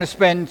To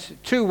spend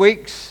 2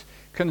 weeks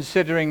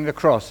considering the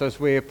cross as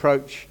we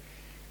approach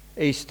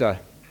Easter.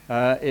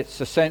 It's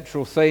a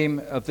central theme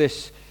of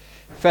this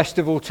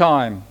festival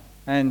time,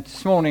 and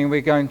this morning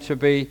we're going to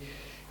be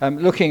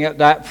looking at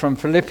that from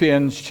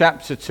Philippians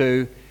chapter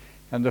 2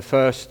 and the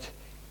first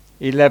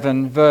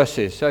 11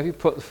 verses. So if you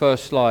put the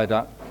first slide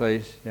up,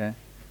 please. Yeah.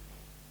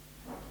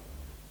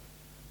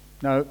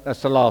 No,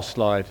 that's the last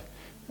slide.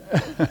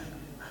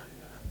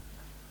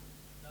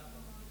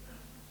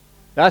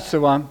 That's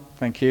the one.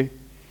 Thank you.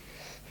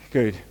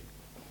 Good.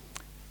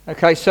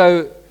 Okay,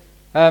 so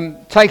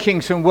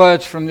taking some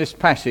words from this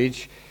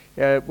passage,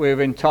 we've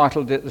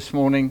entitled it this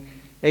morning,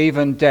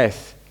 Even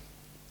Death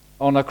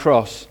on a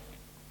Cross.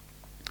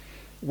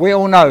 We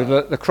all know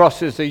that the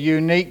cross is a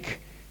unique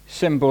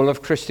symbol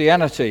of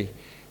Christianity.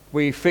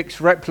 We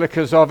fix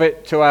replicas of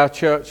it to our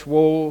church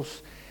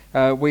walls.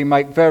 We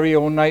make very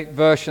ornate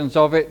versions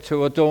of it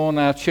to adorn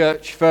our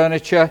church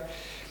furniture.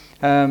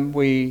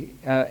 We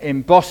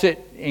emboss it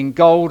in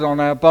gold on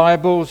our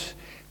Bibles.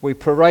 We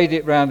parade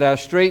it round our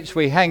streets,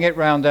 we hang it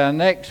round our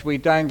necks, we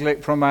dangle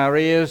it from our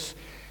ears,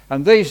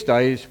 and these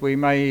days we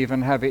may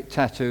even have it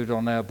tattooed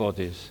on our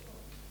bodies.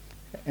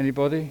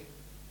 Anybody?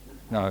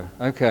 No.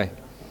 Okay.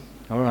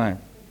 All right.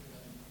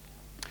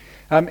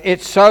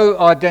 It's so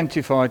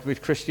identified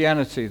with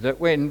Christianity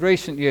that in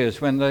recent years,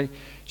 when the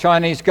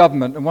Chinese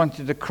government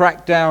wanted to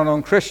crack down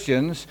on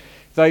Christians,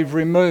 they've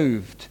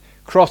removed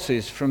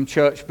crosses from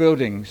church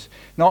buildings.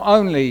 Not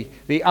only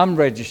the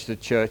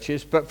unregistered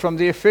churches, but from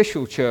the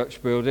official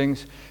church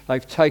buildings,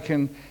 they've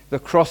taken the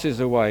crosses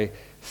away,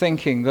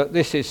 thinking that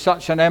this is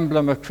such an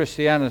emblem of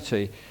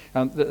Christianity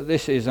and that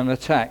this is an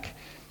attack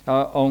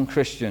on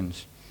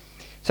Christians.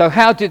 So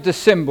how did the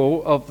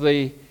symbol of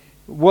the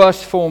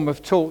worst form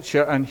of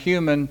torture and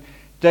human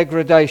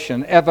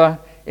degradation ever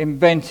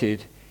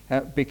invented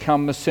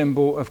become the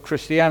symbol of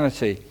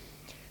Christianity?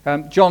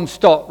 John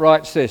Stott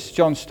writes this.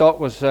 John Stott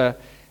was a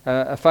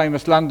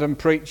famous London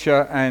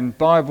preacher and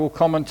Bible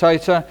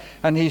commentator,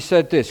 and he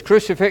said this: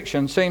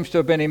 crucifixion seems to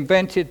have been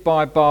invented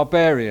by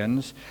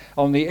barbarians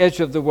on the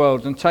edge of the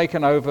world and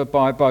taken over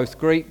by both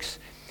Greeks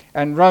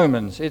and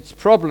Romans. It's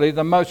probably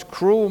the most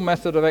cruel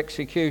method of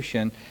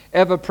execution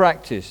ever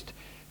practiced,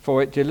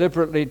 for it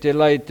deliberately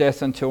delayed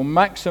death until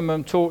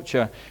maximum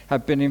torture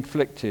had been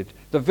inflicted.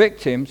 The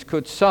victims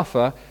could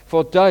suffer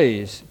for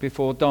days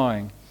before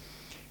dying.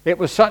 It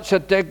was such a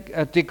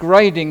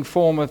degrading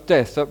form of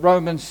death that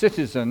Roman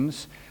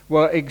citizens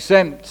were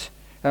exempt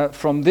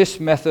from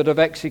this method of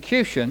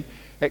execution,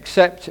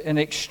 except in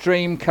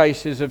extreme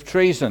cases of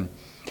treason.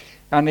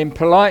 And in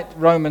polite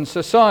Roman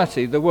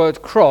society, the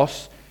word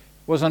cross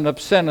was an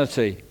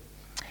obscenity.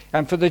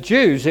 And for the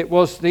Jews, it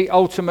was the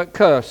ultimate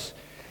curse.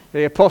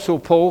 The Apostle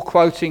Paul,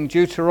 quoting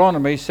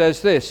Deuteronomy,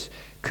 says this: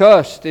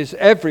 "Cursed is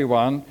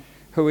everyone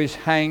who is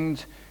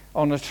hanged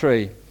on a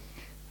tree."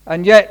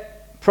 And yet,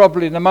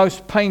 probably the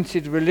most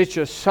painted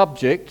religious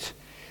subject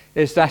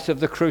is that of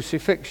the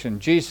crucifixion.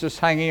 Jesus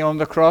hanging on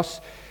the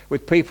cross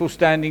with people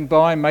standing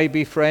by,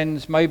 maybe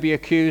friends, maybe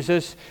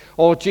accusers,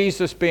 or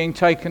Jesus being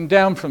taken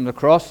down from the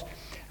cross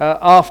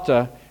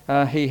after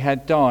he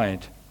had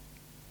died.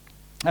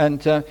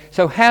 And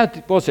so how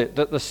was it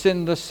that the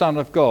sinless Son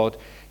of God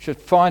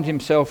should find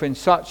himself in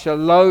such a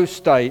low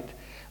state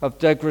of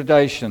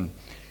degradation?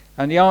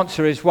 And the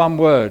answer is one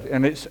word,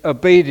 and it's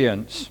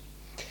obedience.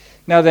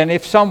 Now then,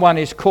 if someone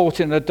is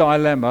caught in a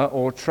dilemma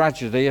or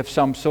tragedy of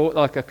some sort,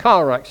 like a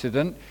car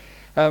accident,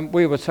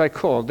 we would say,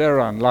 "Cool, they're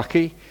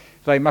unlucky.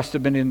 They must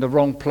have been in the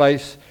wrong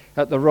place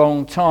at the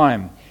wrong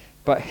time."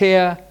 But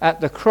here at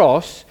the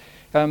cross,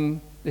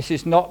 this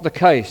is not the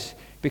case,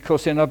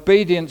 because in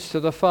obedience to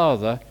the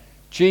Father,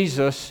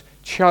 Jesus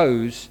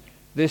chose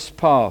this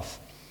path.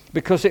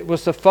 Because it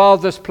was the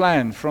Father's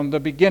plan from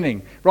the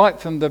beginning, right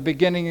from the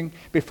beginning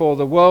before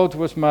the world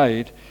was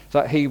made,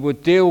 that he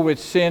would deal with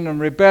sin and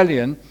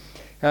rebellion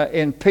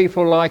in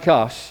people like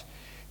us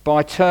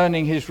by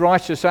turning his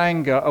righteous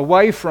anger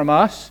away from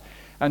us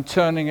and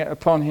turning it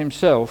upon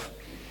himself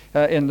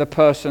in the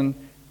person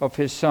of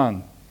his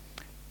Son.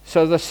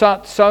 So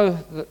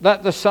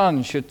that the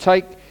Son should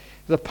take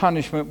the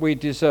punishment we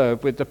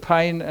deserve with the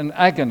pain and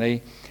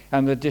agony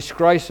and the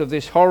disgrace of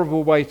this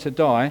horrible way to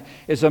die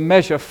is a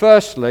measure,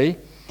 firstly,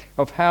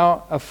 of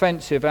how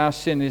offensive our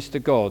sin is to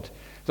God,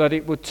 that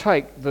it would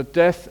take the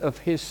death of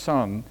his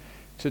Son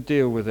to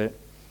deal with it.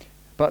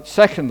 But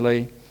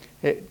secondly,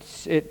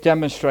 it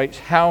demonstrates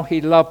how he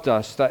loved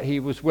us, that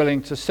he was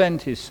willing to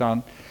send his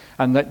Son,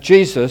 and that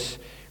Jesus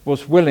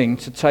was willing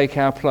to take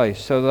our place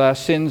so that our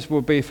sins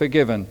will be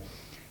forgiven.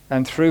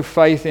 And through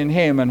faith in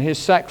him and his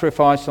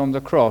sacrifice on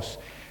the cross,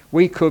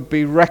 we could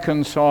be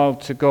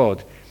reconciled to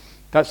God.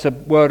 That's a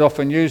word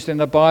often used in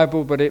the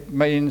Bible, but it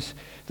means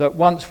that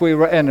once we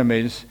were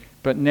enemies,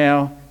 but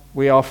now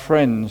we are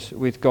friends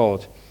with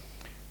God.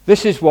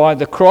 This is why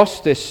the cross,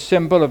 this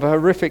symbol of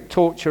horrific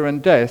torture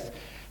and death,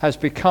 has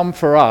become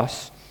for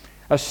us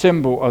a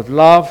symbol of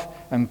love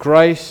and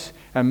grace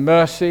and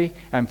mercy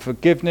and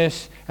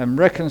forgiveness and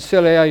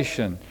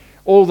reconciliation.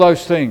 All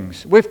those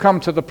things. We've come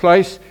to the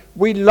place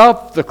we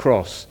love the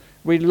cross.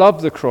 We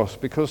love the cross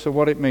because of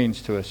what it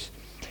means to us.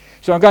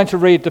 So I'm going to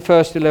read the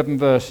first 11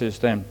 verses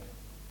then.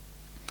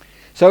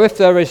 So if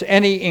there is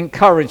any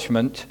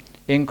encouragement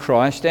in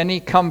Christ, any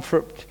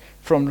comfort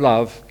from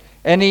love,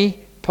 any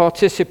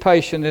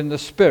participation in the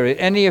Spirit,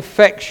 any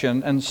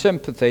affection and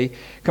sympathy,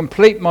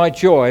 complete my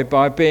joy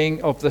by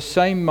being of the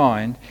same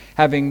mind,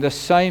 having the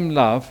same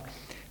love,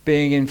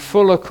 being in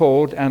full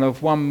accord and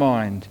of one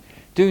mind.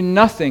 Do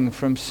nothing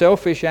from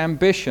selfish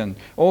ambition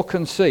or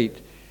conceit,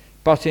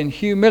 but in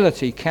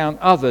humility count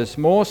others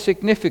more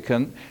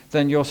significant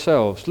than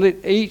yourselves.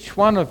 Let each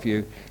one of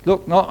you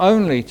look not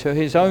only to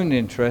his own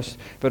interest,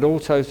 but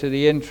also to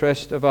the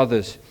interest of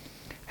others.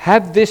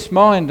 Have this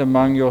mind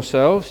among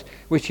yourselves,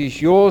 which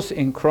is yours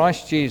in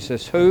Christ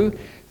Jesus, who,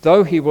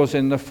 though he was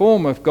in the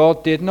form of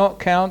God, did not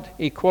count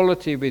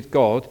equality with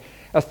God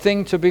a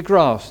thing to be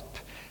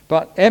grasped,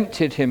 but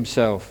emptied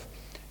himself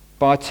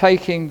by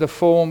taking the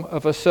form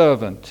of a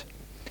servant,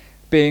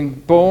 being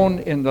born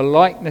in the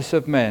likeness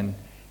of men,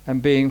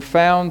 and being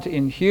found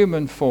in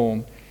human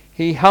form,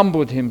 he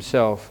humbled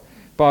himself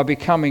by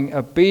becoming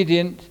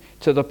obedient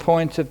to the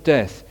point of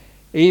death,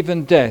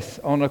 even death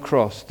on a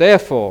cross.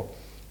 Therefore,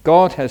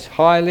 God has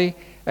highly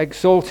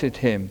exalted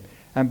him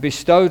and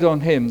bestowed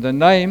on him the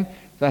name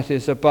that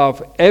is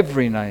above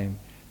every name,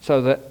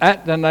 so that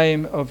at the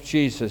name of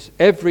Jesus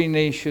every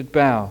knee should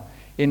bow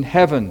in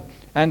heaven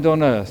and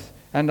on earth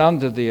and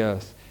under the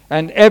earth,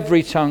 and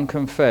every tongue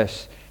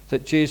confess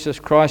that Jesus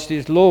Christ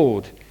is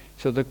Lord,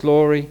 to the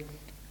glory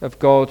of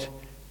God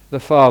the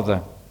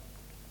Father.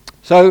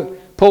 So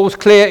Paul's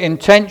clear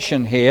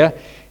intention here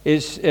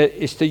is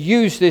to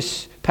use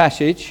this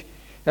passage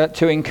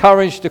to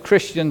encourage the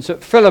Christians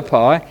at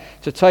Philippi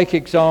to take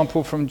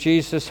example from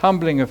Jesus'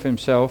 humbling of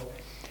himself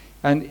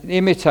and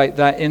imitate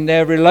that in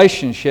their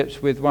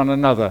relationships with one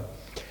another.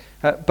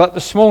 But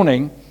this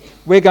morning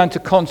we're going to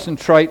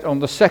concentrate on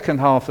the second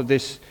half of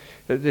this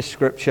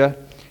scripture,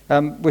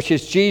 which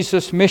is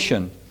Jesus'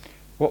 mission,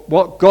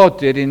 what God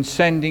did in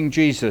sending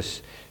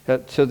Jesus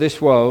to this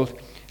world,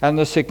 and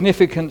the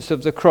significance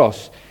of the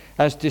cross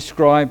as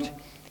described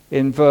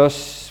in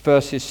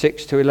verses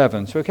 6 to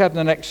 11. So we can have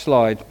the next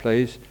slide,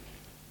 please.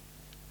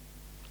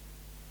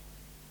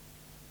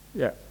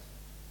 Yeah.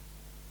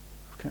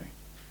 Okay.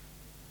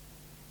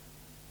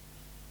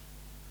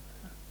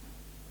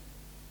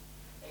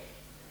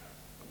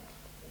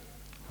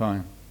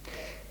 Fine.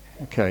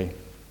 Okay.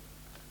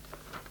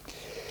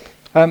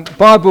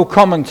 Bible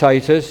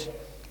commentators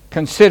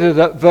consider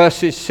that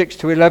verses 6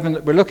 to 11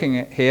 that we're looking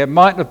at here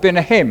might have been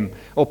a hymn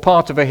or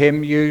part of a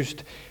hymn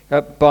used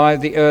by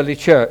the early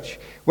church.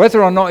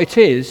 Whether or not it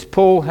is,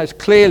 Paul has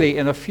clearly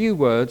in a few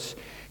words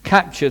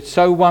captured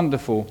so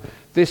wonderful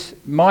this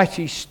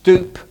mighty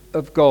stoop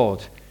of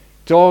God.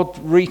 God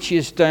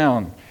reaches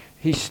down.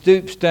 He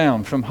stoops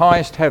down from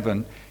highest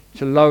heaven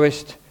to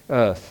lowest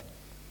earth.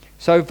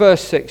 So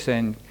verse 6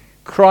 then,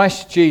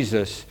 Christ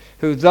Jesus,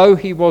 who though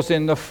he was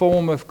in the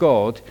form of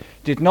God,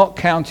 did not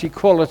count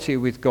equality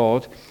with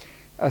God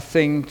a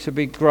thing to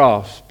be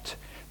grasped.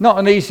 Not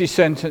an easy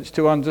sentence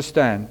to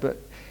understand, but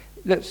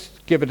let's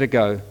give it a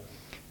go.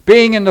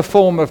 Being in the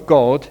form of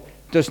God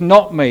does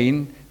not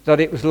mean that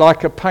it was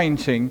like a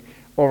painting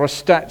or a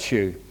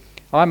statue.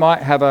 I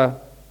might have a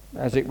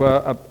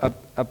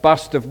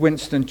bust of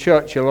Winston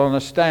Churchill on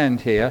a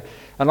stand here,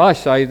 and I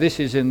say this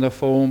is in the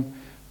form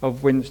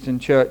of Winston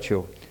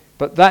Churchill.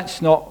 But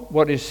that's not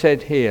what is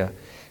said here.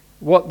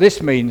 What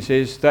this means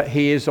is that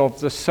he is of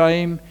the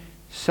same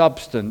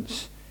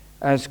substance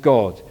as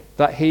God,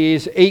 that he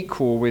is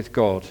equal with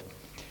God.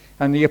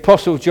 And the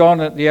Apostle John,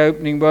 at the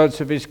opening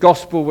words of his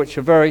gospel, which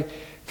are very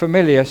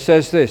familiar,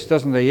 says this,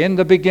 doesn't he? In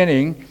the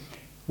beginning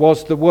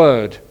was the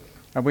Word.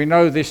 And we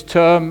know this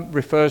term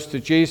refers to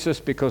Jesus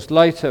because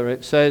later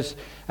it says,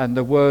 and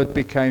the Word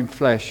became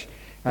flesh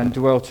and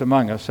dwelt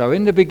among us. So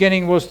in the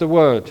beginning was the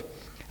Word,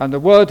 and the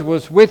Word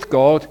was with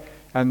God,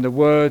 and the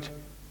Word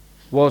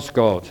was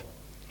God.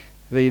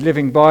 The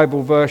Living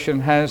Bible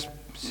version has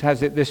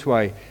it this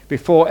way.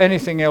 Before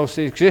anything else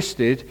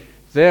existed,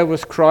 there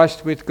was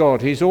Christ with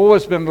God. He's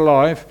always been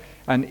alive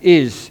and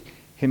is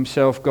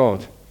himself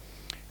God.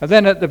 And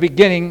then at the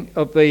beginning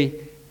of the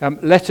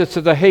letter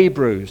to the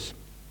Hebrews,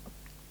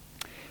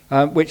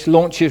 which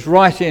launches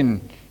right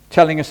in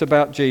telling us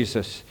about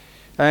Jesus.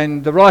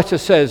 And the writer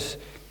says,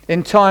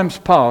 in times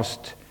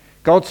past,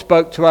 God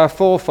spoke to our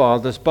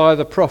forefathers by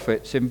the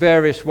prophets in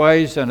various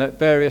ways and at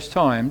various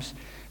times,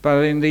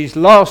 but in these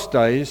last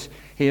days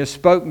he has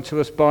spoken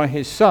to us by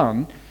his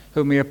Son,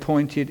 whom he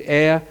appointed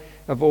heir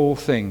of all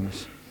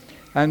things.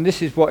 And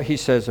this is what he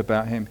says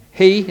about him.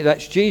 He,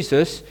 that's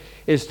Jesus,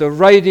 is the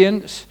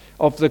radiance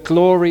of the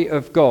glory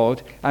of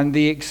God and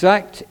the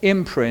exact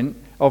imprint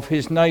of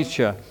his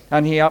nature,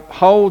 and he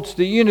upholds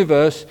the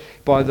universe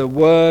by the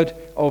word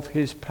of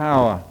his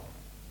power.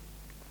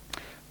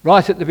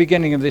 Right at the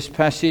beginning of this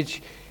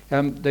passage,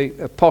 the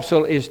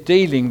apostle is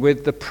dealing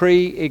with the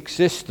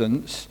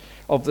pre-existence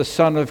of the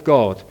Son of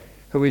God,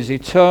 who is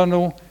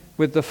eternal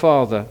with the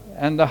Father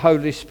and the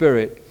Holy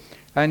Spirit.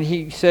 And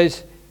he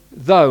says,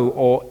 though,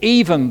 or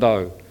even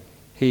though,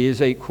 he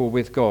is equal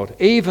with God.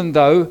 Even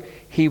though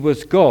he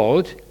was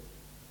God,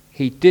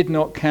 he did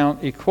not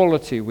count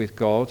equality with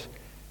God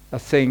a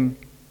thing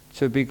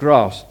to be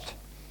grasped.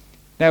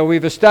 Now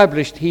we've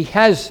established he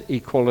has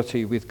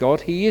equality with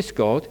God. He is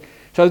God.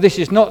 So this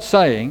is not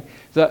saying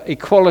that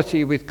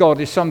equality with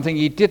God is something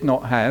he did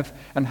not have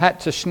and had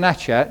to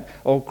snatch at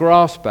or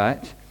grasp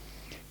at,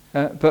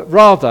 but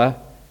rather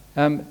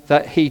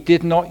that he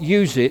did not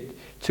use it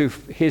to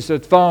his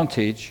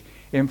advantage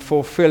in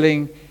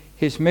fulfilling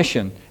his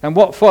mission. And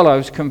what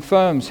follows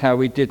confirms how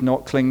he did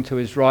not cling to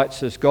his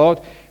rights as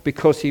God,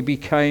 because he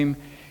became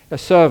a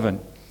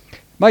servant.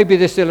 Maybe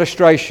this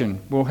illustration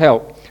will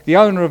help. The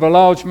owner of a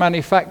large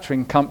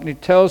manufacturing company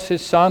tells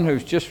his son,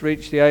 who's just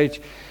reached the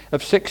age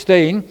of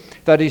 16,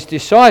 that he's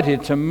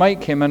decided to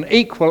make him an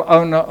equal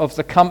owner of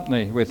the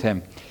company with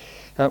him,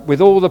 with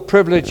all the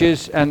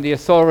privileges and the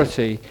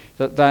authority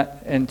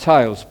that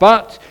entails.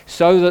 But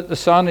so that the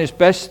son is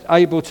best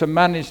able to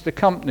manage the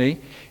company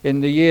in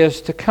the years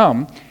to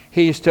come,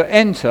 he is to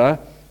enter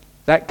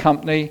that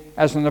company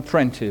as an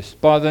apprentice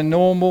by the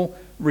normal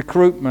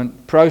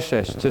recruitment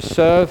process, to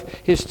serve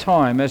his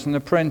time as an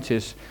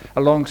apprentice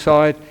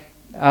alongside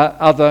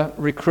other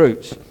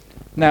recruits.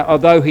 Now,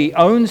 although he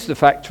owns the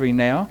factory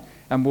now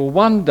and will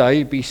one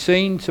day be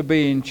seen to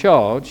be in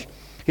charge,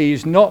 he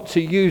is not to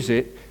use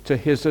it to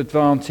his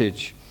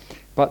advantage,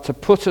 but to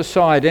put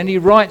aside any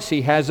rights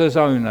he has as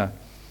owner.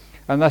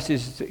 And that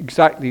is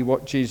exactly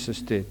what Jesus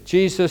did.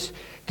 Jesus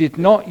did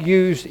not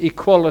use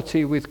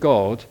equality with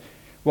God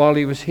while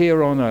he was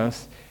here on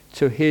earth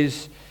to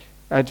his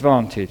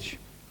advantage.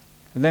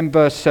 And then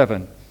verse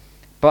 7,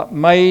 but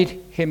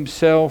made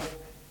himself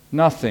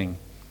nothing,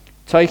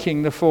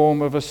 taking the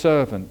form of a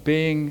servant,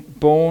 being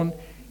born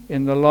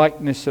in the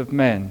likeness of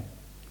men.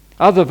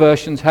 Other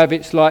versions have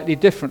it slightly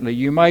differently.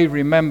 You may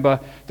remember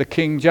the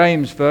King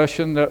James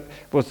Version, that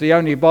was the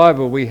only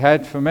Bible we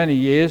had for many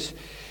years.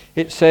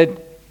 It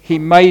said, he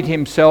made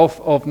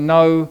himself of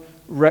no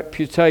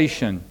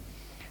reputation.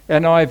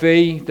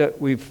 NIV,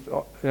 that we've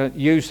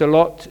used a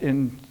lot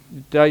in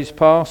days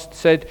past,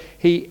 said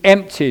he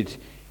emptied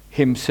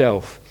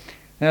himself.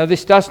 Now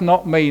this does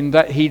not mean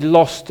that he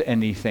lost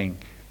anything.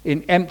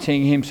 In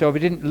emptying himself, he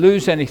didn't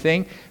lose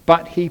anything,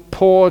 but he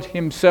poured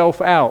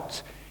himself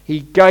out. He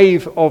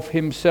gave of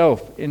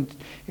himself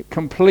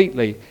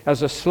completely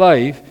as a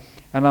slave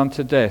and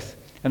unto death.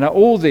 And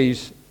all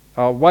these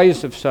are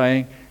ways of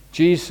saying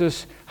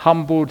Jesus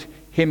humbled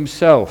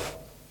himself.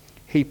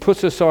 He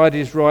put aside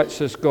his rights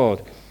as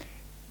God.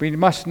 We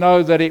must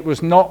know that it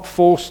was not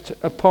forced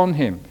upon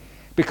him,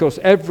 because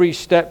every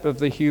step of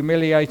the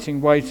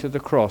humiliating way to the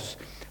cross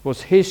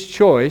was his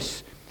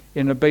choice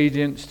in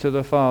obedience to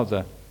the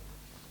Father.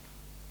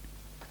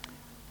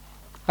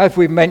 As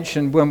we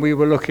mentioned when we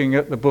were looking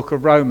at the book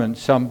of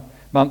Romans some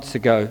months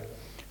ago,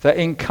 that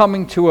in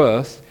coming to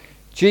earth,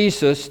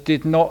 Jesus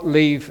did not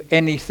leave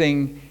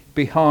anything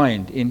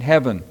behind in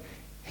heaven.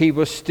 He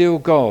was still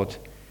God,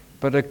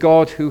 but a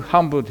God who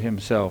humbled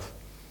himself.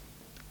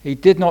 He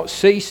did not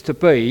cease to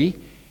be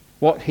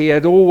what he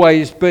had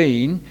always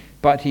been,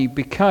 but he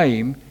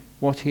became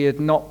what he had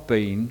not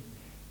been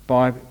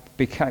by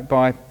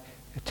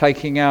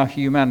taking our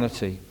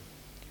humanity.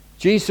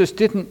 Jesus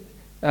didn't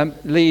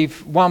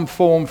leave one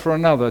form for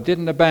another,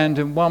 didn't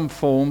abandon one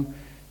form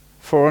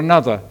for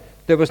another.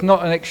 There was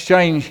not an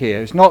exchange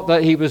here. It's not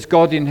that he was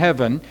God in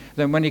heaven,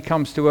 then when he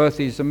comes to earth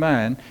he's a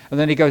man, and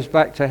then he goes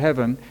back to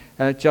heaven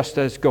just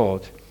as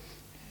God.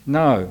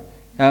 No,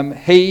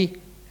 he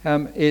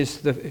is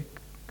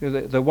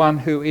the one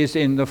who is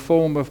in the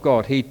form of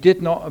God. He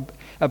did not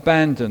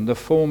abandon the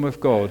form of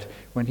God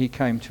when he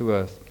came to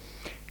earth.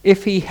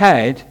 If he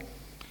had,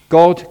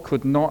 God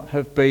could not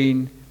have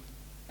been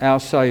our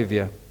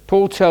Saviour.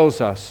 Paul tells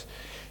us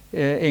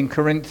in 2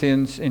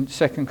 Corinthians,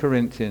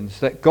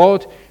 that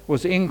God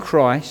was in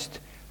Christ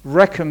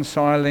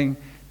reconciling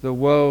the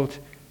world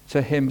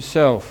to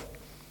himself.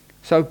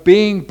 So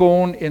being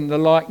born in the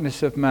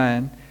likeness of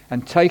man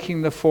and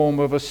taking the form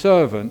of a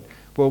servant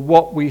were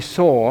what we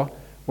saw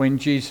when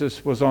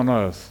Jesus was on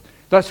earth.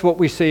 That's what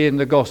we see in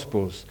the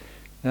Gospels.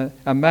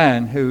 A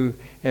man who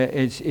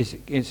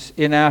is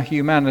in our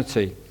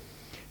humanity.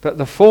 But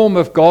the form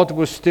of God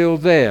was still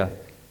there,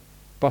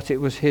 but it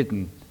was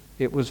hidden.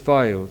 It was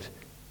veiled,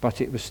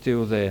 but it was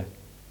still there.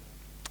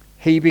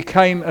 He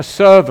became a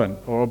servant,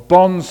 or a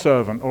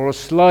bondservant, or a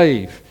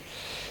slave.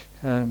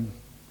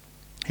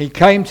 He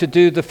came to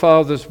do the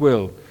Father's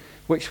will,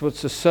 which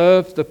was to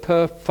serve the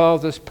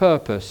Father's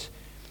purpose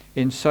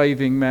in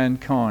saving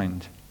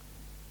mankind.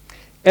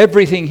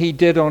 Everything he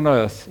did on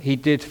earth, he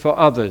did for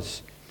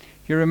others.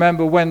 You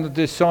remember when the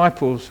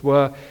disciples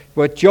were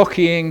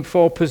jockeying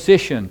for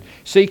position,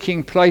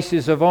 seeking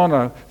places of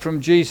honor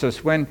from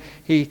Jesus when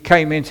he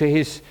came into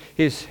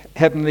his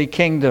heavenly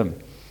kingdom.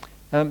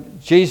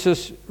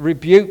 Jesus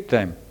rebuked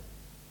them.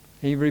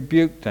 He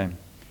rebuked them.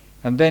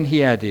 And then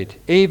he added,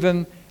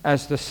 even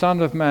as the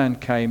Son of Man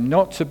came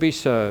not to be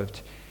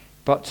served,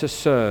 but to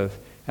serve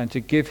and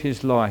to give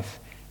his life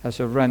as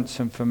a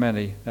ransom for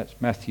many. That's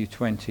Matthew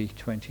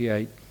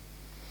 20:28.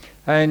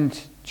 And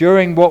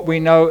during what we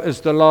know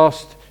as the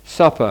Last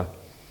Supper,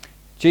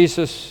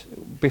 Jesus,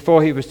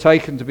 before he was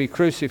taken to be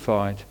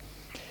crucified,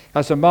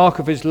 as a mark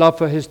of his love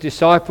for his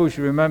disciples,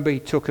 you remember he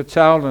took a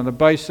towel and a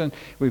basin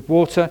with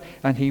water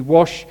and he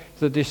washed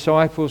the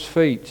disciples'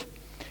 feet.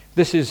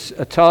 This is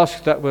a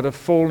task that would have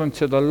fallen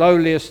to the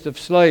lowliest of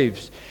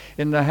slaves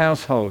in the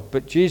household,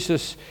 but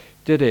Jesus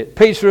did it.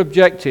 Peter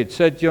objected,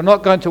 said, "You're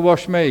not going to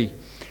wash me."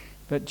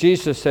 But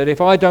Jesus said, "If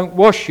I don't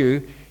wash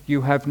you,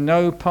 you have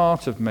no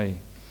part of me.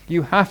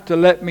 You have to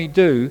let me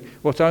do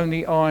what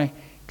only I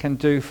can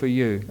do for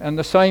you." And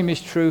the same is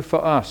true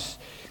for us.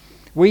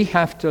 We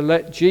have to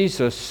let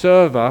Jesus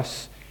serve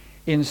us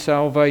in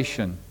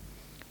salvation.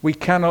 We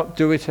cannot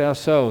do it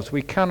ourselves.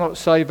 We cannot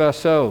save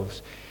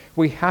ourselves.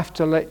 We have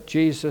to let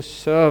Jesus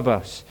serve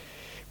us.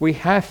 We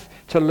have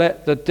to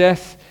let the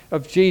death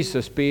of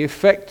Jesus be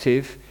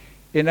effective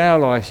in our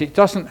lives. It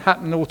doesn't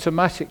happen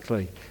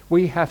automatically.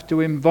 We have to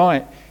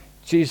invite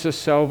Jesus'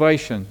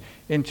 salvation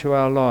into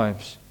our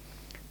lives.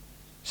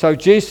 So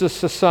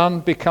Jesus the Son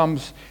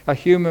becomes a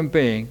human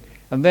being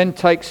and then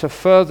takes a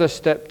further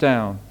step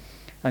down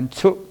and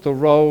took the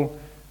role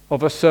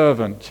of a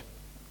servant.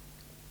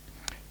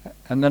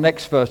 And the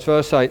next verse,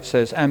 verse 8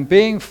 says, "And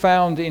being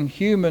found in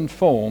human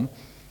form,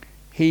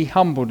 he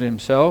humbled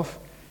himself,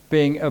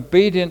 being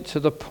obedient to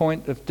the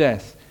point of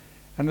death."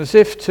 And as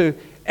if to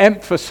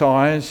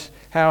emphasize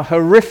how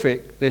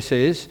horrific this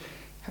is,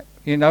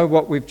 you know,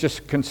 what we've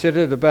just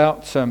considered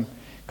about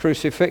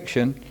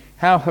crucifixion,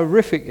 how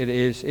horrific it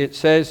is, it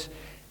says,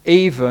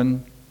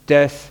 even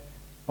death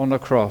on a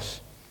cross.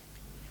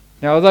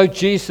 Now, although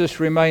Jesus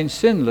remains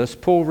sinless,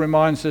 Paul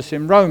reminds us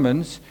in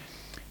Romans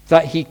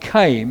that he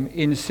came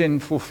in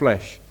sinful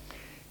flesh,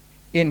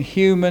 in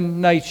human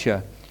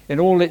nature,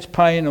 in all its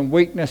pain and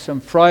weakness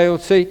and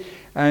frailty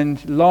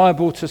and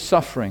liable to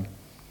suffering.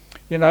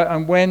 You know,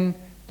 and when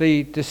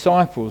the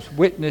disciples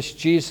witnessed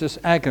Jesus'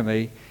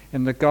 agony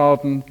in the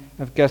Garden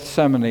of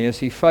Gethsemane as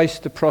he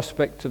faced the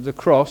prospect of the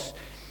cross,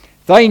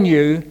 they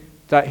knew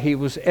that he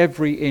was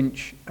every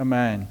inch a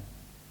man.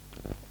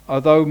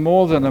 Although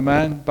more than a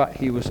man, but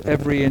he was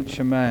every inch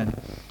a man.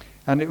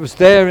 And it was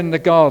there in the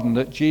garden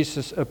that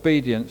Jesus'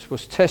 obedience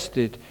was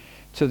tested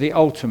to the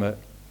ultimate.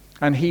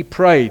 And he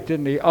prayed,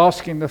 didn't he,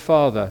 asking the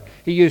Father.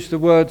 He used the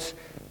words,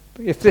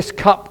 "If this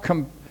cup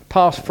can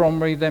pass from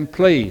me, then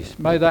please,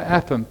 may that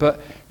happen.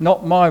 But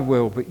not my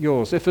will, but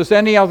yours. If there's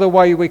any other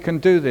way we can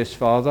do this,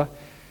 Father,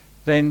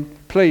 then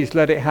please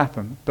let it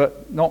happen.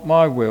 But not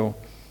my will,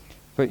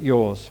 but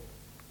yours."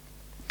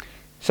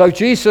 So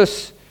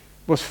Jesus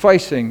was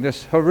facing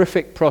this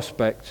horrific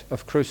prospect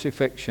of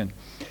crucifixion.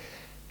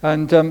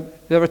 And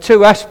there are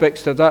two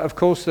aspects to that. Of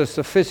course, there's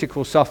the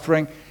physical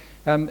suffering,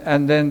 and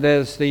then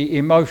there's the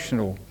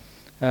emotional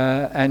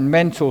and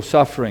mental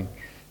suffering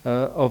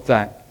of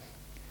that.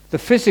 The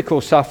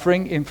physical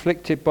suffering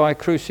inflicted by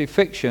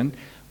crucifixion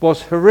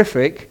was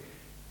horrific,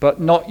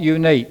 but not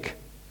unique.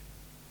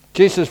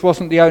 Jesus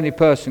wasn't the only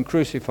person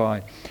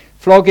crucified.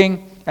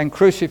 Flogging and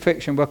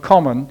crucifixion were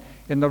common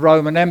in the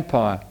Roman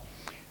Empire.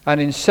 And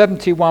in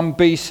 71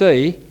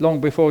 BC, long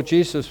before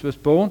Jesus was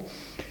born,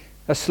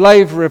 a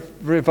slave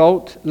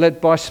revolt led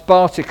by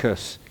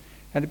Spartacus.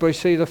 Anybody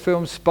see the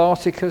film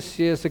Spartacus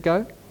years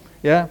ago?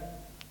 Yeah?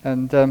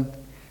 And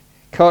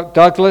Kirk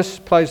Douglas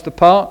plays the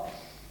part.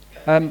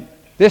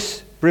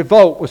 This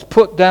revolt was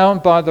put down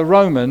by the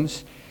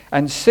Romans,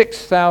 and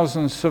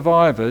 6,000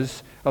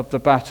 survivors of the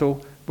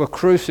battle were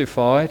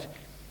crucified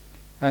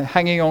and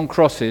hanging on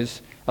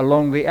crosses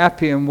along the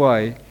Appian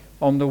Way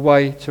on the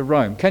way to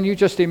Rome. Can you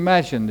just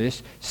imagine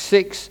this?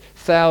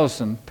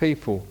 6,000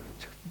 people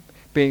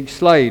being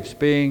slaves,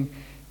 being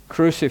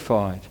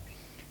crucified.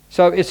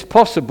 So it's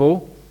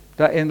possible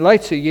that in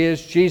later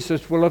years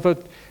Jesus will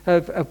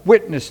have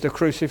witnessed the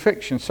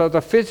crucifixion. So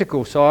the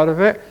physical side of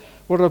it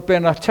would have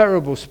been a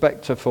terrible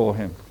spectre for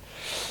him.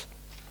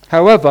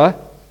 However,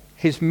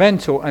 his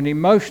mental and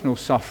emotional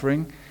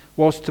suffering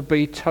was to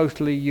be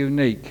totally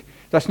unique.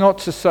 That's not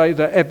to say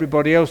that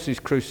everybody else who's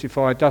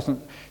crucified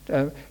doesn't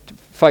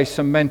face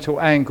some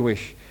mental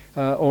anguish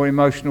or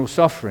emotional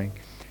suffering.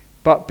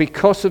 But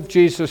because of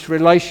Jesus'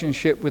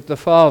 relationship with the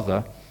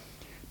Father,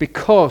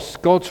 because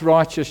God's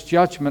righteous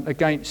judgment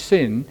against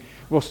sin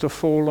was to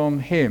fall on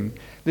him,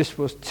 this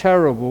was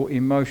terrible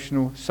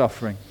emotional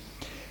suffering.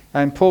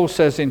 And Paul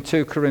says in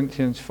 2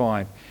 Corinthians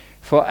 5,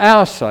 "For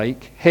our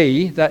sake,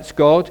 he," that's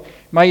God,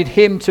 "made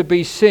him to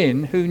be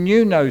sin who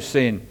knew no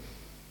sin."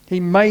 He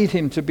made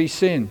him to be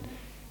sin,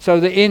 so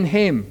that in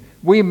him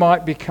we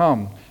might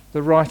become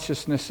the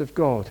righteousness of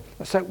God.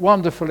 That's that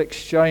wonderful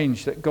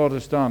exchange that God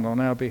has done on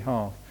our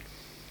behalf.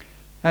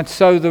 And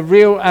so the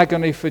real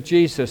agony for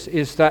Jesus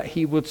is that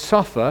he would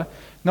suffer,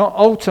 not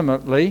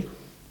ultimately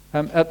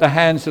at the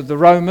hands of the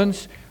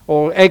Romans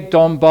or egged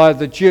on by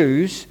the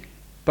Jews,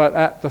 but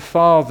at the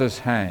Father's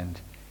hand.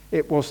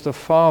 It was the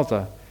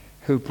Father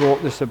who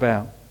brought this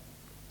about.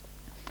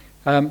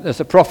 There's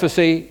a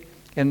prophecy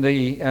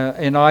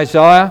in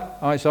Isaiah,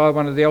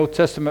 one of the Old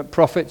Testament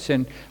prophets,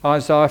 in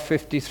Isaiah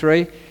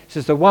 53. This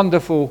is a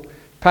wonderful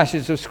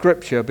passage of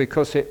Scripture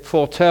because it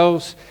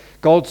foretells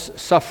God's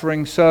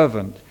suffering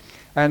servant.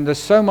 And there's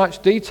so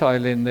much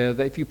detail in there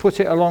that if you put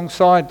it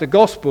alongside the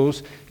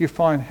Gospels, you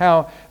find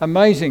how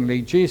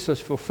amazingly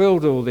Jesus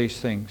fulfilled all these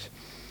things.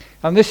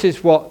 And this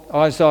is what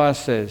Isaiah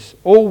says: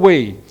 all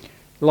we,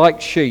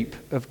 like sheep,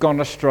 have gone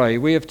astray.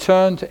 We have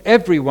turned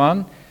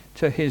everyone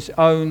to his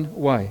own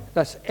way.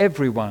 That's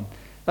everyone.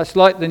 That's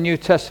like the New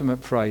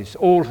Testament phrase,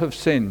 all have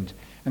sinned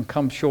and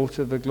come short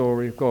of the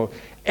glory of God.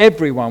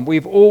 Everyone,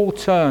 we've all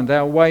turned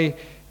our way,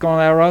 gone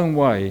our own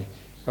way,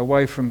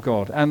 away from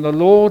God. And the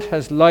Lord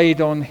has laid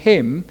on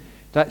him,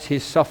 that's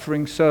his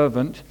suffering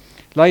servant,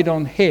 laid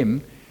on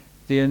him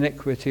the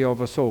iniquity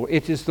of us all.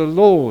 It is the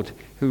Lord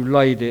who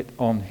laid it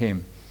on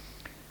him.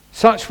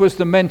 Such was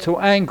the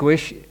mental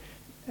anguish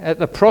at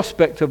the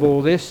prospect of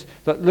all this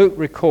that Luke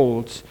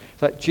records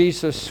that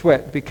Jesus'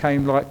 sweat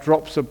became like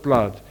drops of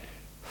blood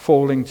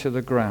falling to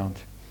the ground.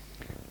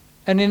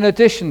 And in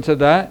addition to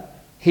that,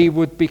 he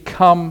would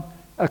become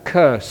a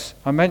curse.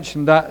 I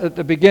mentioned that at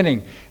the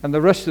beginning, and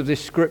the rest of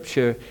this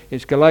scripture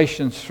is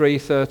Galatians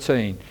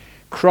 3:13.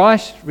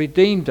 Christ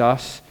redeemed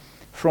us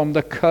from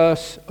the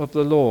curse of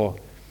the law.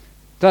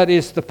 That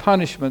is the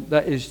punishment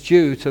that is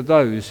due to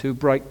those who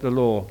break the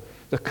law,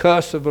 the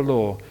curse of the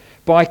law,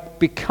 by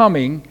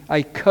becoming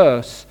a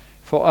curse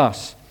for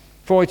us.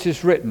 For it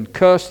is written,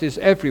 cursed is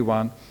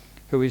everyone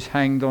who is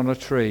hanged on a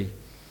tree.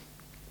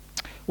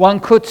 One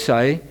could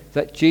say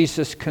that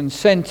Jesus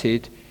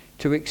consented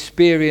to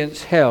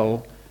experience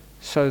hell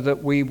so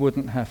that we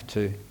wouldn't have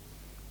to.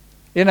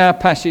 In our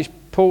passage,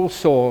 Paul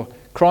saw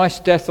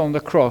Christ's death on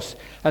the cross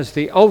as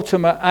the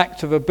ultimate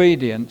act of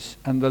obedience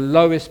and the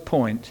lowest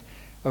point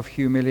of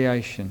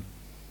humiliation.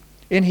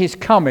 In his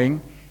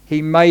coming,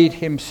 he made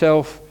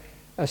himself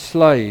a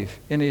slave.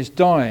 In his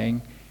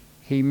dying,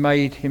 he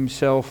made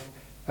himself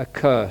a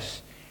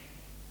curse.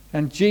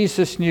 And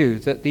Jesus knew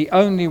that the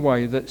only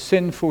way that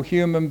sinful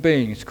human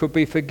beings could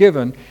be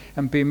forgiven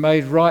and be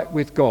made right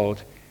with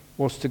God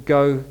was to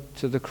go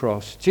to the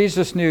cross.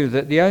 Jesus knew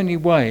that the only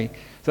way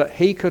that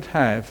he could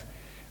have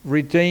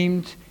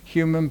redeemed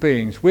human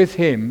beings with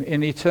him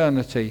in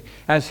eternity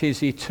as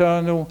his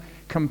eternal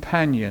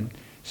companion,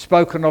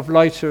 spoken of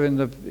later in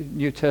the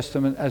New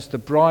Testament as the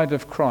bride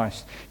of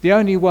Christ, the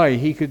only way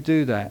he could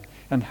do that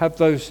and have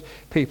those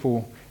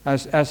people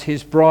as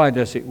his bride,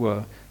 as it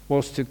were,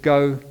 was to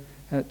go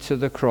to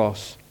the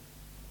cross.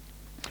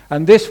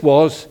 And this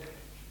was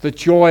the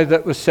joy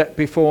that was set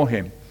before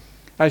him.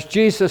 As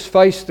Jesus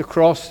faced the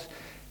cross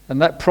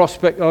and that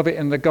prospect of it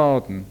in the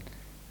garden,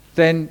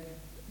 then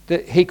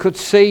he could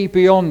see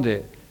beyond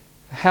it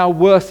how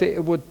worth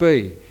it would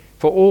be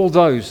for all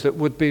those that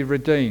would be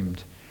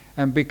redeemed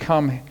and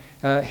become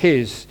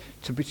his,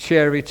 to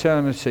share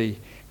eternity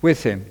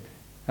with him.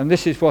 And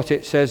this is what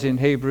it says in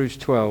Hebrews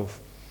 12.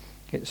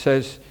 It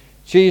says,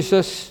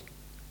 Jesus,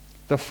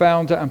 the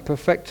founder and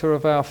perfecter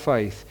of our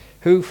faith,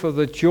 who for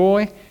the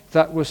joy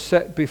that was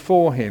set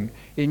before him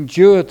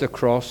endured the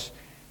cross,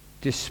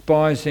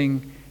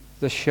 despising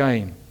the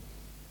shame.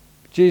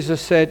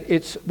 Jesus said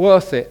it's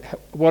worth it,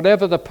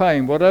 whatever the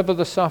pain, whatever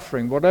the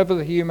suffering, whatever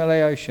the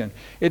humiliation,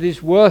 it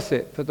is worth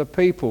it for the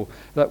people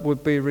that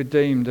would be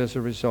redeemed as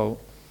a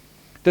result.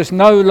 There's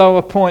no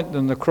lower point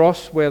than the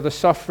cross where the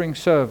suffering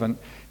servant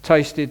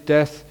tasted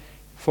death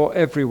for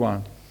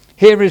everyone.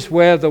 Here is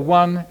where the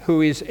one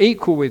who is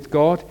equal with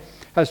God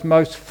has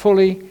most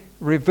fully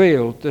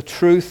revealed the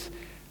truth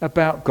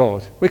about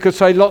God. We could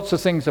say lots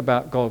of things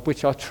about God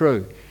which are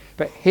true,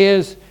 but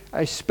here's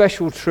a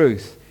special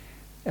truth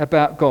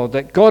about God,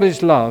 that God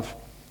is love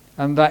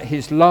and that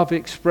his love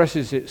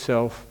expresses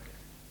itself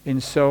in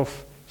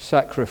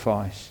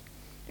self-sacrifice,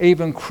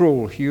 even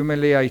cruel,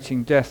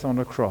 humiliating death on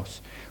a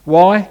cross.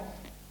 Why?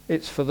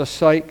 It's for the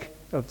sake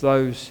of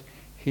those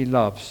he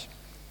loves.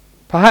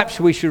 Perhaps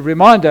we should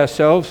remind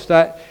ourselves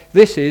that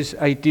this is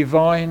a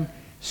divine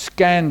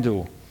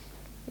scandal.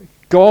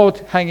 God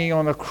hanging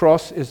on a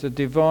cross is a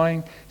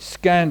divine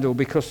scandal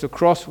because the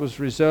cross was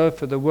reserved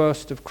for the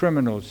worst of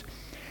criminals.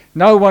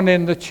 No one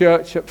in the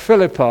church at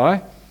Philippi,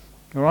 all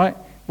right,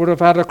 would have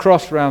had a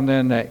cross round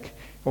their neck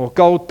or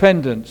gold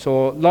pendants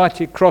or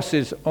lighted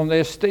crosses on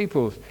their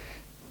steeples.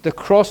 The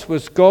cross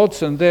was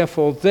God's and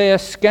therefore their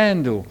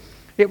scandal.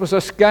 It was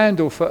a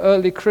scandal for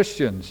early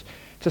Christians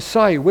to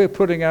say we're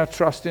putting our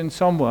trust in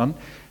someone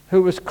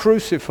who was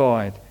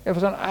crucified. It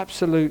was an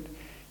absolute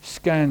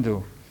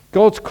scandal.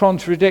 God's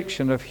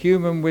contradiction of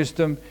human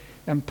wisdom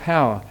and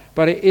power.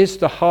 But it is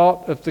the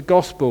heart of the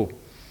gospel.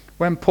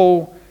 When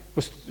Paul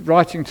was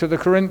writing to the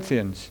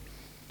Corinthians,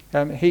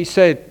 he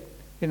said,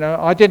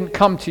 I didn't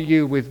come to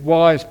you with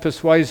wise,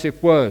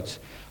 persuasive words.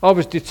 I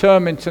was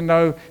determined to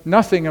know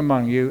nothing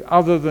among you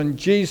other than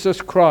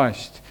Jesus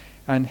Christ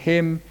and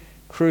him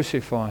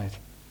crucified.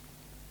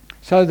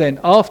 So then,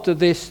 after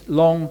this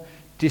long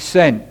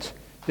descent,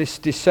 this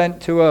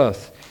descent to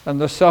earth and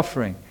the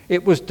suffering,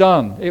 it was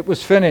done, it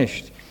was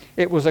finished,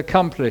 it was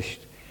accomplished.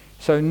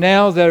 So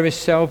now there is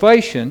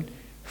salvation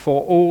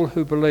for all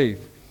who believe.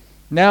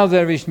 Now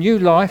there is new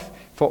life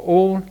for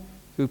all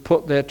who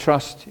put their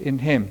trust in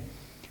him.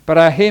 But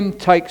our hymn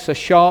takes a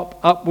sharp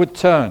upward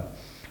turn.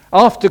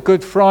 After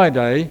Good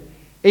Friday,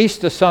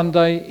 Easter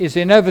Sunday is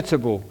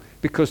inevitable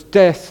because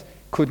death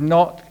could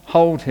not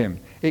hold him.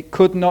 It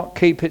could not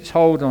keep its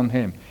hold on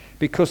him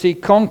because he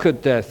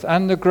conquered death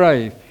and the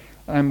grave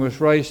and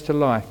was raised to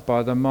life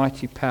by the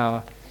mighty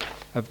power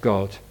of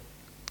God.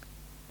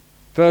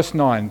 Verse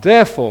 9,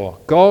 therefore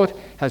God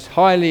has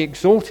highly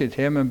exalted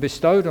him and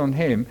bestowed on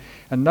him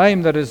a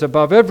name that is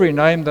above every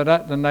name, that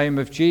at the name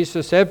of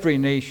Jesus every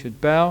knee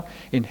should bow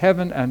in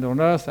heaven and on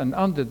earth and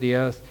under the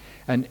earth,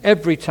 and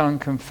every tongue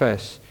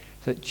confess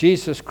that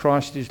Jesus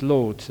Christ is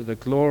Lord, to the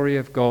glory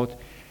of God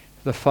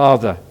the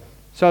Father.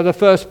 So the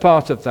first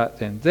part of that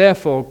then,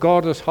 therefore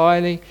God has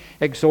highly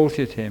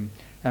exalted him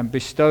and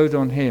bestowed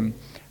on him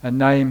a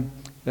name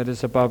that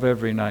is above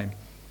every name.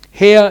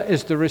 Here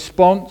is the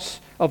response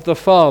of the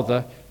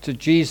Father to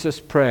Jesus'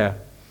 prayer.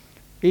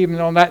 Even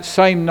on that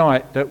same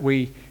night that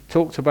we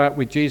talked about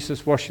with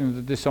Jesus washing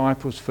the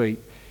disciples' feet,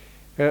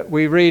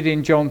 we read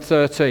in John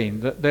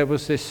 13 that there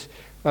was this,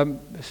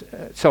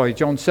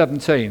 John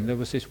 17, there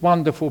was this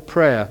wonderful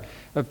prayer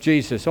of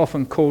Jesus,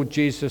 often called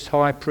Jesus'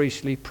 high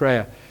priestly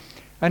prayer.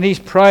 And he's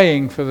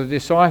praying for the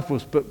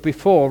disciples, but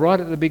before, right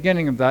at the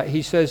beginning of that,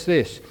 he says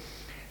this,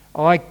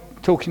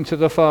 talking to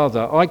the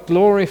Father, I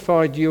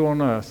glorified you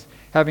on earth,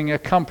 having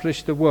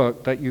accomplished the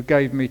work that you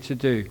gave me to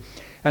do.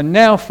 And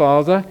now,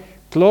 Father,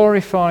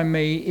 glorify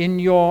me in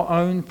your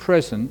own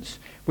presence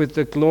with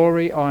the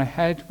glory I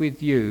had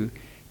with you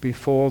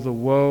before the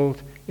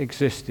world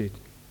existed.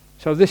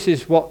 So this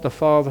is what the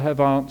Father have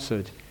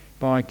answered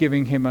by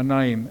giving him a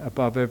name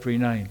above every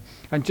name.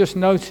 And just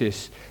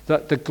notice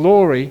that the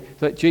glory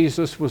that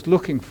Jesus was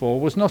looking for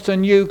was not a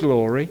new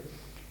glory,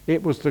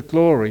 it was the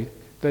glory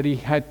that he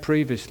had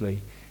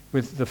previously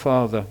with the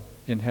Father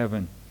in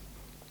heaven.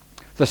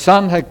 The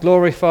Son had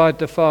glorified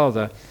the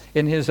Father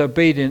in his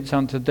obedience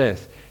unto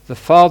death. The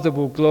Father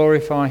will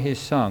glorify his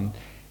Son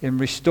in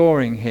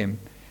restoring him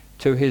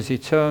to his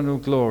eternal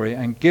glory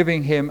and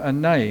giving him a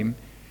name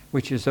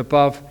which is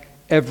above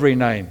every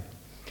name.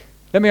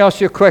 Let me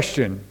ask you a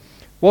question.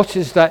 What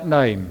is that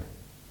name?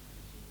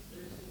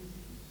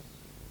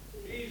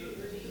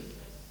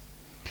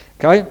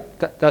 Okay,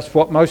 that's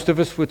what most of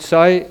us would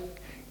say.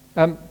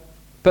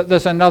 But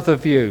there's another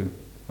view.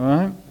 All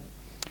right?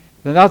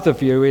 Another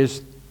view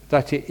is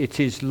that it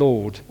is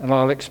Lord, and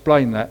I'll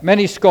explain that.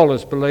 Many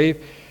scholars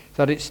believe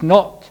that it's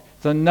not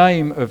the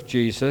name of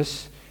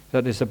Jesus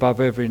that is above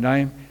every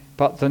name,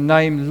 but the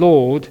name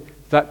Lord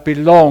that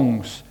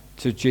belongs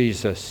to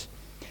Jesus.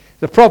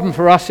 The problem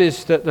for us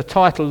is that the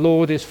title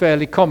Lord is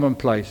fairly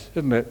commonplace,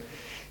 isn't it?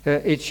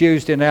 It's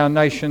used in our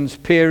nation's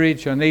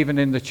peerage and even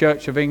in the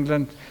Church of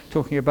England,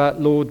 talking about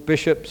Lord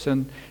Bishops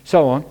and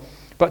so on.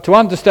 But to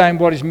understand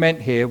what is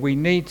meant here, we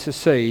need to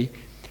see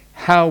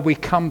how we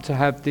come to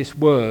have this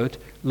word,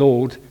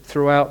 Lord,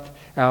 throughout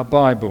our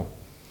Bible.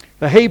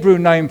 The Hebrew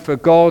name for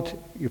God,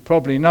 you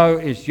probably know,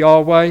 is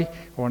Yahweh,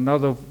 or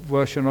another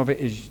version of it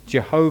is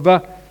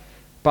Jehovah.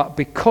 But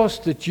because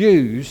the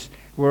Jews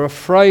were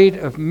afraid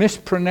of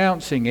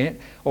mispronouncing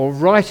it or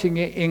writing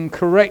it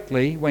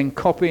incorrectly when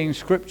copying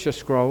scripture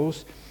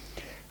scrolls,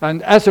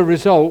 and as a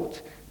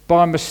result,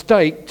 by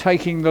mistake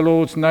taking the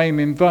Lord's name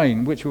in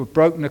vain, which would have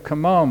broken a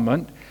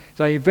commandment,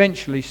 they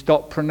eventually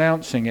stopped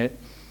pronouncing it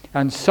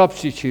and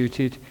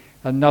substituted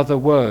another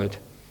word.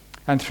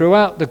 And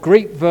throughout the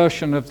Greek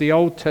version of the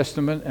Old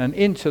Testament and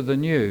into the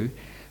New,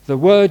 the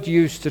word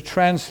used to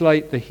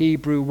translate the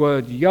Hebrew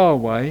word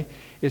Yahweh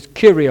is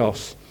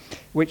Kyrios,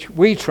 which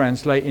we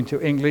translate into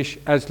English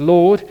as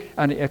Lord,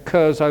 and it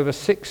occurs over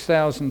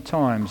 6,000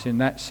 times in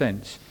that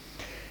sense.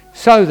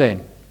 So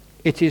then,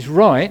 it is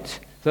right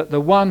that the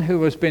one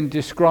who has been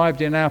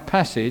described in our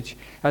passage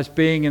as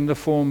being in the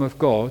form of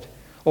God,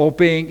 or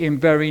being in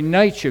very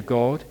nature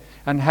God,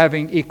 and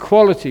having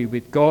equality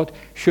with God,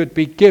 should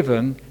be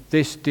given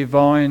this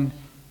divine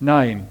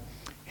name.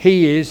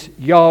 He is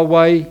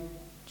Yahweh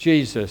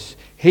Jesus.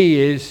 He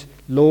is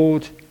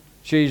Lord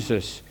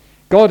Jesus.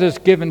 God has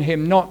given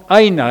him not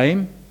a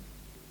name,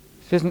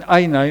 it isn't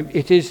a name,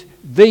 it is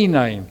the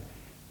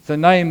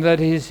name that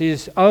is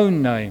his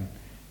own name,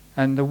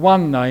 and the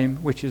one name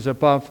which is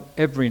above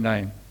every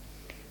name.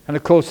 And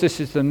of course this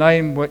is the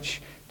name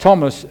which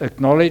Thomas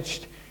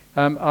acknowledged.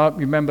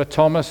 Remember,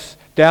 Thomas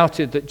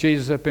doubted that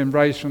Jesus had been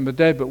raised from the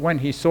dead, but when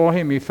he saw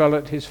him, he fell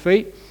at his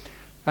feet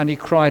and he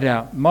cried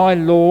out, "My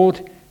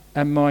Lord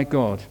and my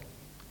God."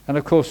 And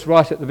of course,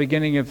 right at the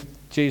beginning of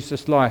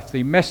Jesus' life,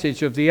 the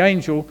message of the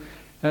angel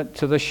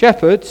to the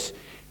shepherds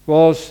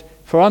was,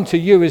 "For unto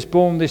you is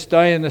born this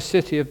day in the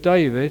city of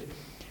David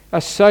a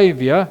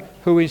Saviour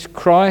who is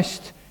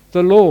Christ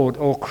the Lord,"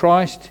 or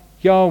Christ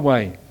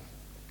Yahweh.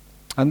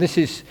 And this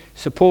is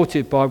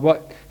supported by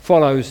what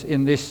follows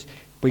in this,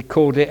 we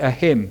called it a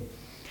hymn.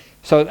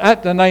 So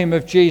at the name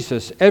of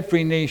Jesus,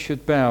 every knee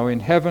should bow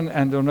in heaven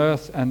and on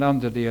earth and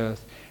under the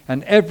earth,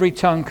 and every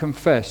tongue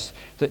confess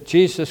that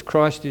Jesus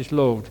Christ is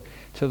Lord,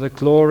 to the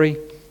glory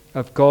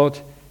of God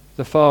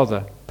the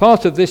Father.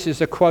 Part of this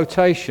is a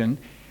quotation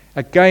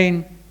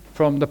again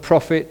from the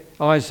prophet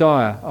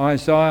Isaiah,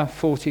 Isaiah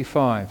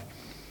 45.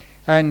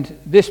 And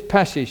this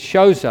passage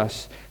shows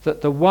us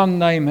that the one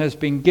name has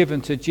been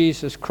given to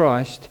Jesus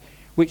Christ,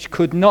 which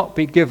could not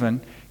be given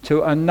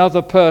to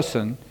another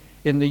person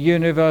in the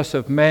universe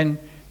of men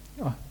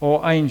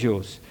or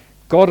angels.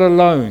 God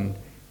alone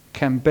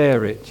can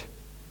bear it.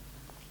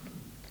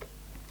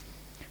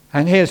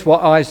 And here's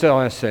what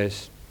Isaiah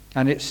says,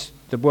 and it's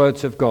the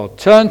words of God.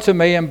 Turn to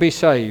me and be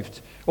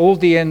saved, all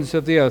the ends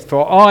of the earth,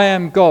 for I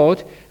am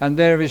God and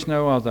there is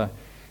no other.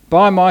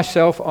 By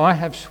myself I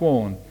have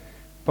sworn,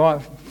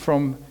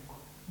 from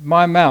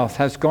my mouth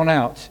has gone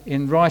out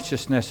in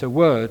righteousness a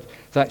word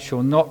that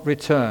shall not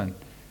return.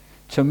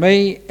 To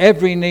me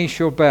every knee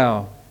shall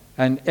bow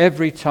and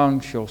every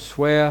tongue shall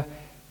swear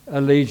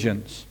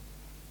allegiance.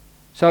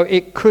 So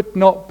it could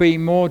not be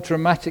more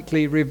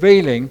dramatically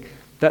revealing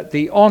that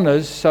the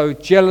honours so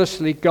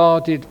jealously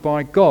guarded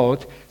by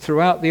God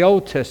throughout the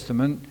Old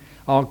Testament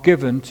are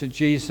given to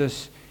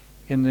Jesus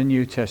in the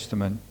New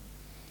Testament,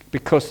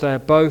 because they're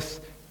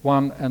both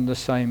one and the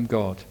same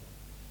God.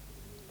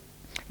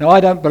 Now, I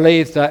don't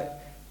believe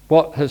that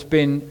what is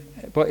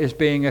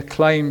being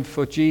acclaimed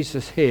for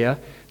Jesus here,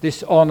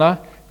 this honour,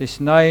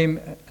 this name,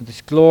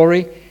 this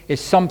glory,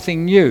 is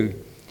something new,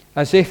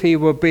 as if he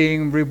were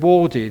being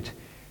rewarded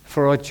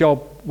for a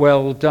job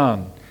well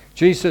done.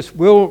 Jesus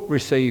will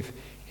receive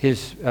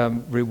his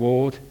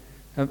reward,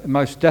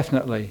 most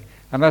definitely.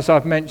 And as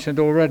I've mentioned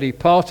already,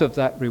 part of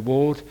that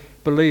reward,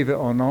 believe it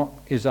or not,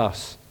 is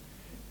us,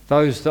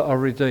 those that are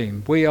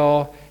redeemed. We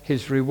are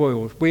his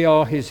reward. We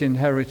are his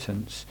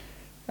inheritance.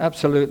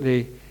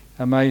 Absolutely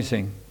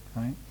amazing.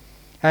 Right?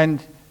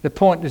 And the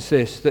point is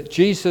this, that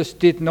Jesus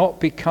did not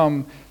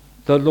become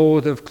the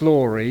Lord of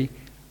glory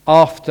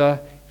after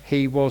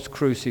he was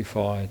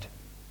crucified.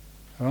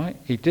 All right?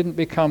 He didn't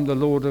become the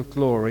Lord of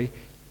glory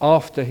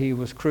after he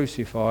was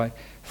crucified,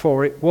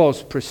 for it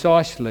was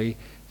precisely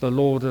the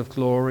Lord of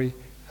glory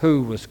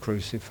who was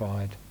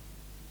crucified.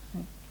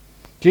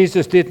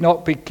 Jesus did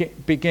not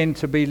begin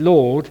to be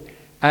Lord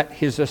at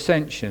his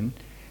ascension,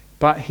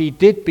 but he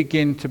did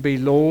begin to be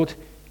Lord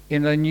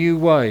in a new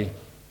way.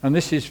 And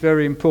this is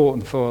very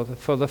important.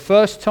 For the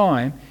first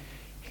time,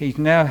 he's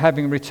now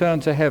having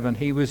returned to heaven.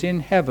 He was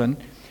in heaven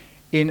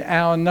in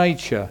our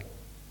nature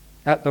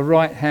at the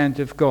right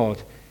hand of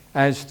God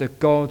as the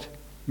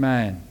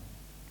God-man.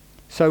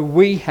 So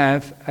we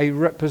have a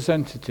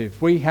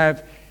representative. We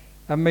have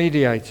a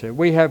mediator.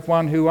 We have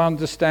one who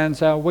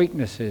understands our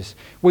weaknesses.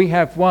 We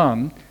have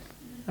one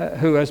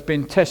who has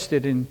been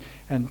tested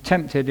and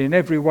tempted in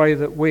every way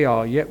that we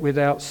are, yet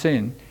without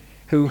sin,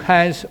 who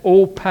has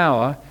all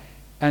power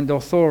and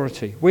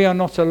authority. We are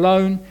not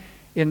alone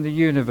in the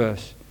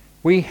universe.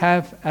 We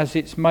have as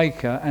its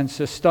maker and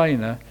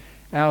sustainer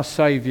our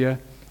Saviour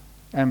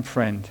and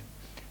friend.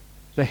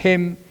 The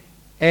hymn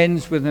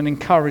ends with an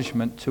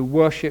encouragement to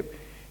worship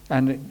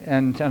and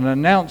an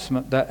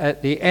announcement that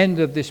at the end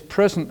of this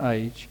present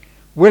age,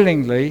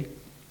 willingly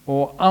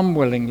or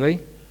unwillingly,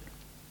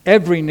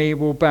 every knee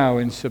will bow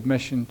in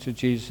submission to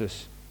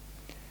Jesus.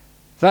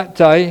 That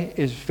day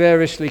is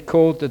variously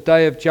called the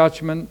Day of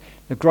Judgment,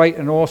 the great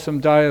and awesome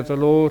day of the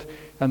Lord,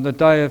 and the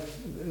day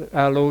of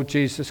our Lord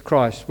Jesus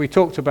Christ. We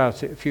talked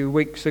about it a few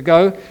weeks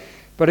ago,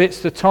 but it's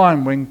the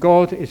time when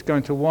God is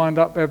going to wind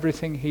up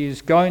everything. He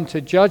is going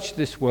to judge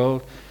this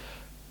world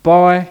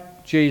by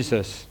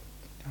Jesus.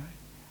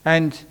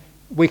 And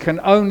we can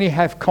only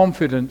have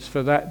confidence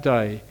for that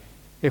day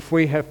if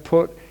we have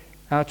put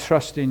our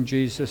trust in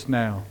Jesus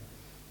now.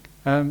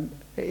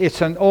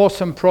 It's an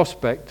awesome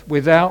prospect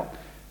without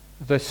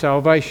the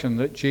salvation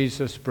that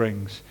Jesus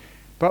brings.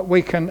 But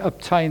we can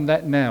obtain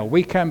that now.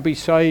 We can be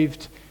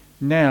saved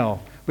now.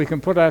 We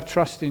can put our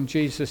trust in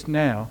Jesus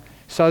now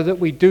so that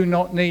we do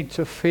not need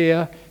to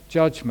fear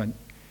judgment.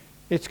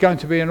 It's going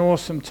to be an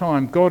awesome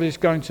time. God is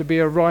going to be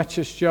a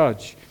righteous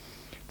judge.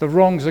 The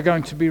wrongs are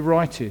going to be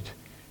righted.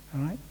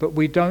 All right? But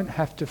we don't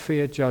have to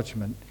fear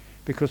judgment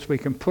because we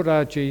can put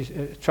our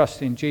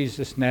trust in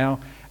Jesus now,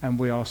 and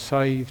we are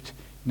saved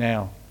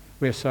now.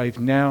 We are saved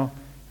now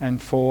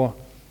and for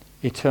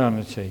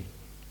eternity.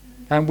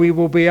 And we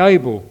will be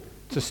able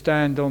to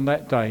stand on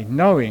that day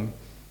knowing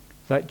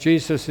that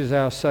Jesus is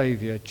our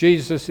Saviour.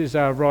 Jesus is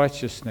our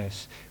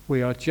righteousness.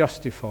 We are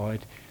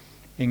justified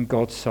in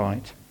God's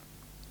sight.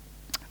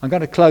 I'm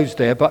going to close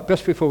there, but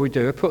just before we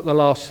do, put the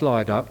last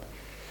slide up.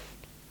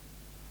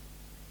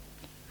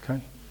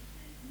 Okay.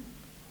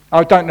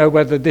 I don't know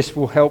whether this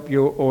will help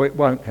you or it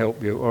won't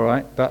help you, all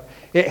right? But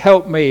it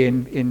helped me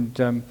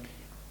in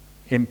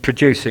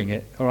producing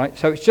it, all right?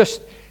 So it's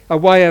just a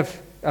way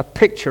of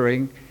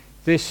picturing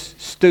this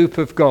stoop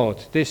of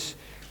God, this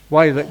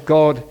way that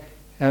God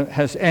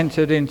has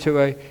entered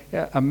into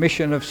a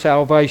mission of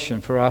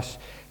salvation for us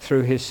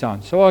through his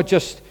Son. So I'll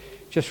just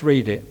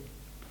read it.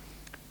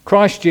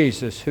 Christ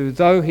Jesus, who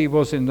though he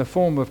was in the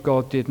form of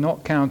God, did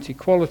not count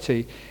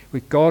equality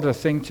with God a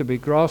thing to be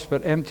grasped,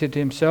 but emptied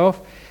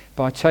himself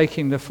by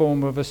taking the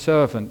form of a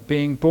servant,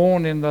 being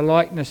born in the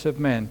likeness of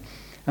men,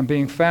 and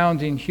being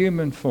found in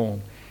human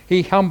form.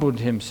 He humbled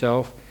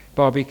himself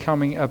by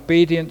becoming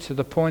obedient to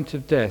the point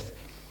of death,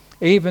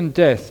 even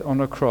death on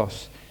a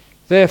cross.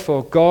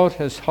 Therefore God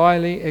has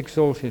highly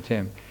exalted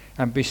him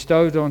and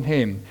bestowed on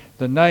him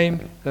the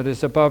name that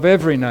is above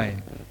every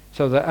name,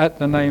 so that at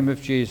the name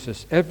of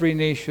Jesus every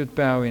knee should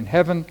bow in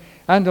heaven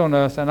and on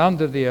earth and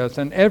under the earth,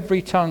 and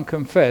every tongue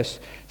confess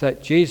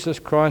that Jesus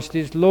Christ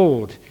is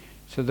Lord,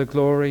 to the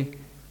glory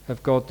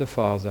of God the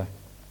Father.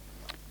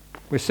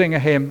 We'll sing a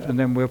hymn and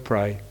then we'll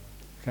pray.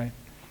 Okay?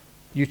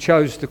 You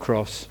chose the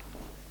cross.